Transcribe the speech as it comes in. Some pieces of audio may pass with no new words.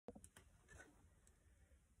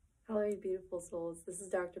Hello, you beautiful souls. This is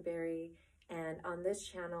Dr. Beri, and on this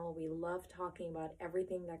channel, we love talking about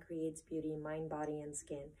everything that creates beauty, mind, body, and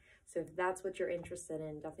skin. So if that's what you're interested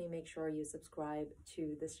in, definitely make sure you subscribe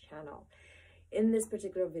to this channel. In this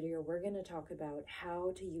particular video, we're going to talk about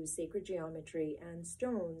how to use sacred geometry and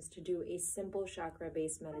stones to do a simple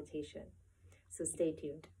chakra-based meditation. So stay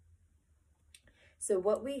tuned. So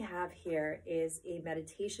what we have here is a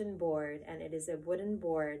meditation board, and it is a wooden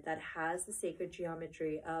board that has the sacred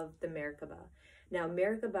geometry of the Merkaba. Now,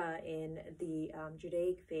 Merkaba in the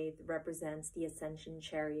Judaic faith represents the ascension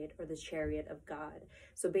chariot, or the chariot of God.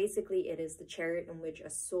 So basically, it is the chariot in which a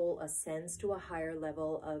soul ascends to a higher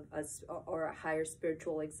level of or a higher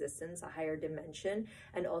spiritual existence, a higher dimension,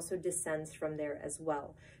 and also descends from there as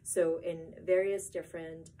well. So in various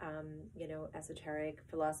different, esoteric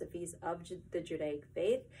philosophies of the Judaic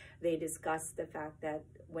faith, they discuss the fact that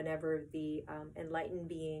whenever the enlightened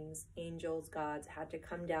beings, angels, gods, had to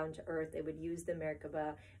come down to earth, they would use the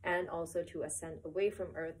Merkaba, and also to ascend away from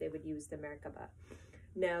earth, they would use the Merkaba.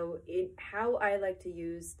 Now, how I like to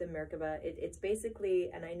use the Merkaba, it's basically,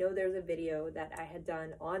 and I know there's a video that I had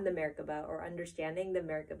done on the Merkaba, or understanding the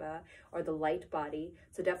Merkaba, or the light body,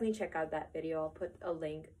 so definitely check out that video. I'll put a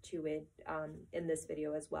link to it in this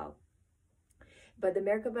video as well. But the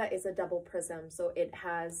Merkaba is a double prism, so it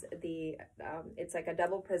has the, it's like a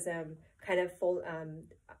double prism kind of fold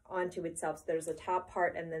onto itself. So there's a top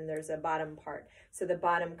part and then there's a bottom part. So the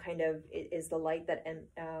bottom kind of is the light that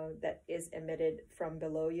is emitted from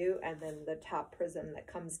below you, and then the top prism that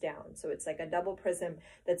comes down. So it's like a double prism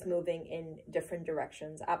that's moving in different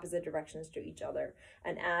directions, opposite directions to each other.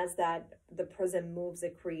 And as the prism moves,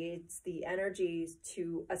 it creates the energies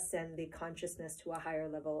to ascend the consciousness to a higher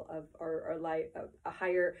level of, or a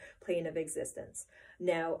higher plane of existence.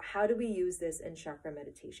 Now, how do we use this in chakra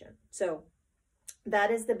meditation? So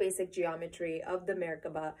that is the basic geometry of the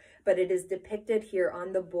Merkaba, but it is depicted here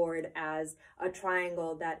on the board as a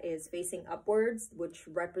triangle that is facing upwards, which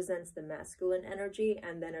represents the masculine energy,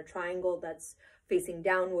 and then a triangle that's facing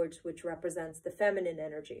downwards, which represents the feminine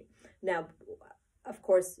energy. Now, of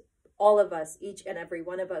course, all of us, each and every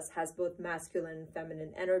one of us, has both masculine and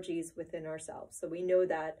feminine energies within ourselves. So we know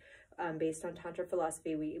that based on Tantra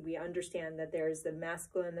philosophy, we understand that there's the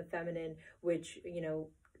masculine and the feminine, which,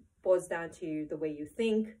 boils down to the way you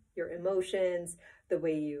think, your emotions, the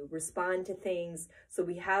way you respond to things. So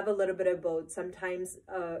we have a little bit of both. Sometimes,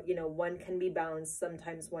 one can be balanced,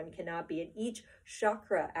 sometimes one cannot be. And each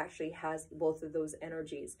chakra actually has both of those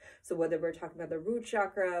energies. So whether we're talking about the root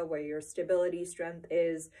chakra, where your stability, strength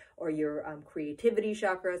is, or your creativity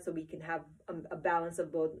chakra, so we can have a balance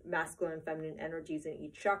of both masculine and feminine energies in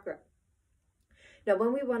each chakra. Now,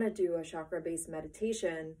 when we want to do a chakra-based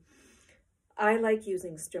meditation, I like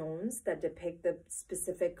using stones that depict the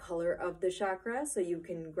specific color of the chakra. So you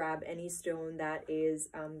can grab any stone that is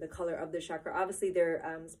the color of the chakra. Obviously, there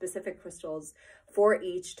are specific crystals for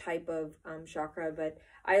each type of chakra, but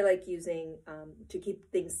I like using, to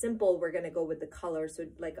keep things simple, we're going to go with the color. So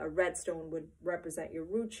like a red stone would represent your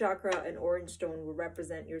root chakra, an orange stone would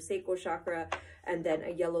represent your sacral chakra, and then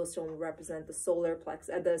a yellow stone would represent the solar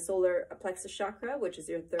plexus chakra, which is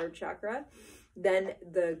your third chakra. Then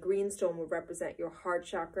the green stone will represent your heart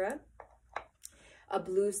chakra. A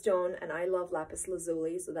blue stone, and I love lapis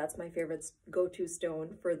lazuli, so that's my favorite go-to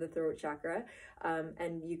stone for the throat chakra.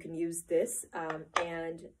 And you can use this.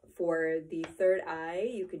 And for the third eye,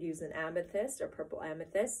 you could use an amethyst or purple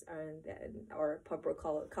amethyst, or purple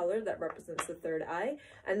color that represents the third eye.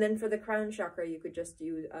 And then for the crown chakra, you could just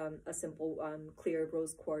use a simple clear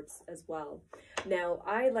rose quartz as well. Now,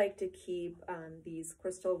 I like to keep these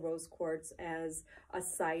crystal rose quartz as a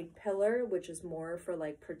side pillar, which is more for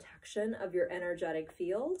like protection of your energetic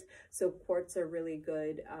field. So quartz are really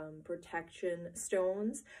good protection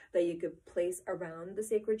stones that you could place around the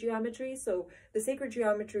sacred geometry. So the sacred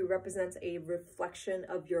geometry represents a reflection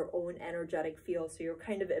of your own energetic field. So you're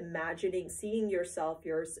kind of imagining, seeing yourself,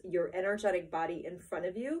 your energetic body in front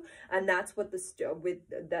of you, and that's what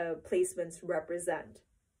the placements represent.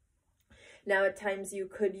 Now, at times you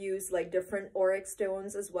could use like different auric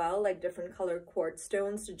stones as well, like different colored quartz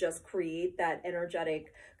stones, to just create that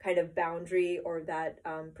energetic kind of boundary, or that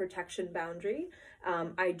protection boundary.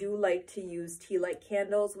 I do like to use tea light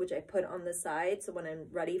candles, which I put on the side. So when I'm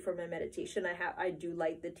ready for my meditation, I do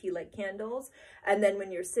light the tea light candles. And then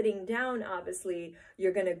when you're sitting down, obviously,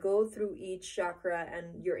 you're going to go through each chakra,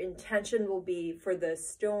 and your intention will be for the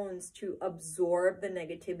stones to absorb the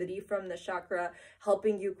negativity from the chakra,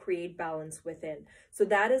 helping you create balance within. So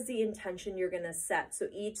that is the intention you're going to set. So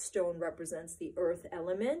each stone represents the earth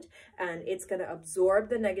element, and it's going to absorb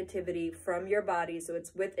the negativity from your body. So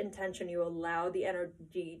it's with intention. You allow the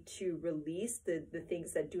energy to release the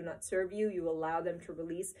things that do not serve you. You allow them to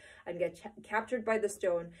release and get captured by the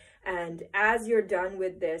stone. And as you're done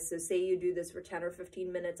with this, so say you do this for 10 or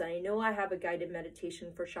 15 minutes, and I know I have a guided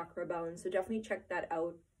meditation for chakra balance, so definitely check that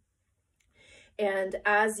out. And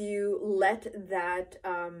as you let that,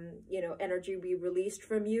 you know, energy be released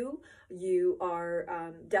from you, you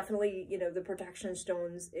are definitely, you know, the protection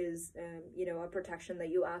stones is, you know, a protection that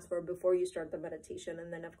you ask for before you start the meditation.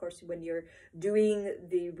 And then, of course, when you're doing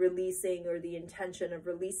the releasing or the intention of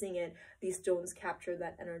releasing it, these stones capture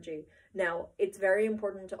that energy. Now, it's very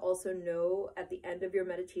important to also know at the end of your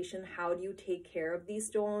meditation, how do you take care of these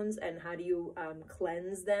stones and how do you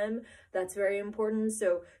cleanse them? That's very important.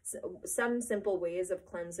 So some simple ways of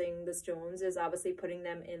cleansing the stones is obviously putting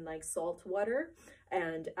them in like salt water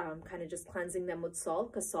and kind of just cleansing them with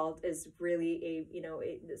salt, because salt is really a, you know,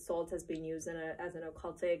 salt has been used as an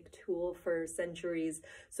occultic tool for centuries.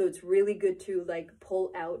 So it's really good to like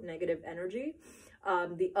pull out negative energy.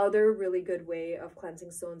 The other really good way of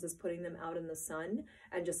cleansing stones is putting them out in the sun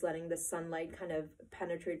and just letting the sunlight kind of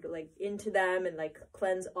penetrate like into them and like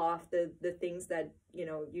cleanse off the things that, you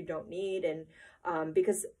know, you don't need. And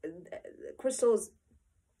because crystals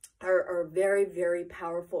are very, very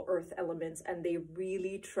powerful earth elements, and they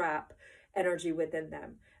really trap energy within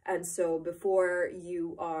them. And so before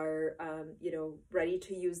you are, you know, ready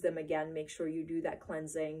to use them again, make sure you do that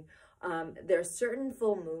cleansing. There are certain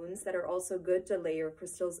full moons that are also good to lay your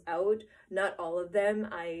crystals out. Not all of them.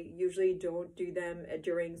 I usually don't do them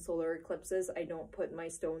during solar eclipses. I don't put my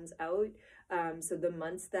stones out. So the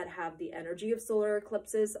months that have the energy of solar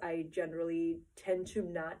eclipses, I generally tend to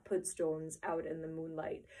not put stones out in the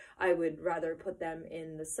moonlight. I would rather put them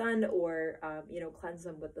in the sun or, you know, cleanse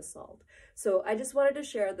them with the salt. So I just wanted to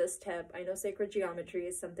share this tip. I know sacred geometry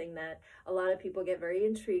is something that a lot of people get very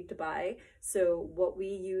intrigued by. So what we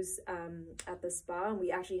use at the spa, and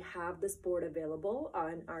we actually have this board available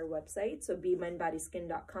on our website, so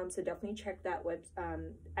BeMindBodySkin.com. So definitely check that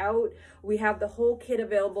out. We have the whole kit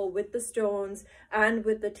available with the stones and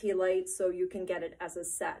with the tea lights, so you can get it as a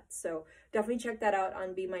set. So definitely check that out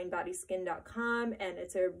on BeMindBodySkin.com, and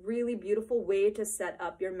it's a really beautiful way to set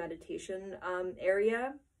up your meditation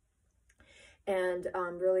area and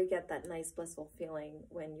really get that nice blissful feeling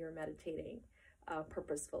when you're meditating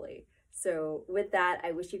purposefully. So with that,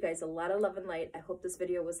 I wish you guys a lot of love and light. I hope this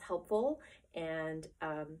video was helpful, and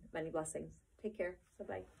many blessings. Take care.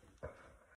 Bye-bye.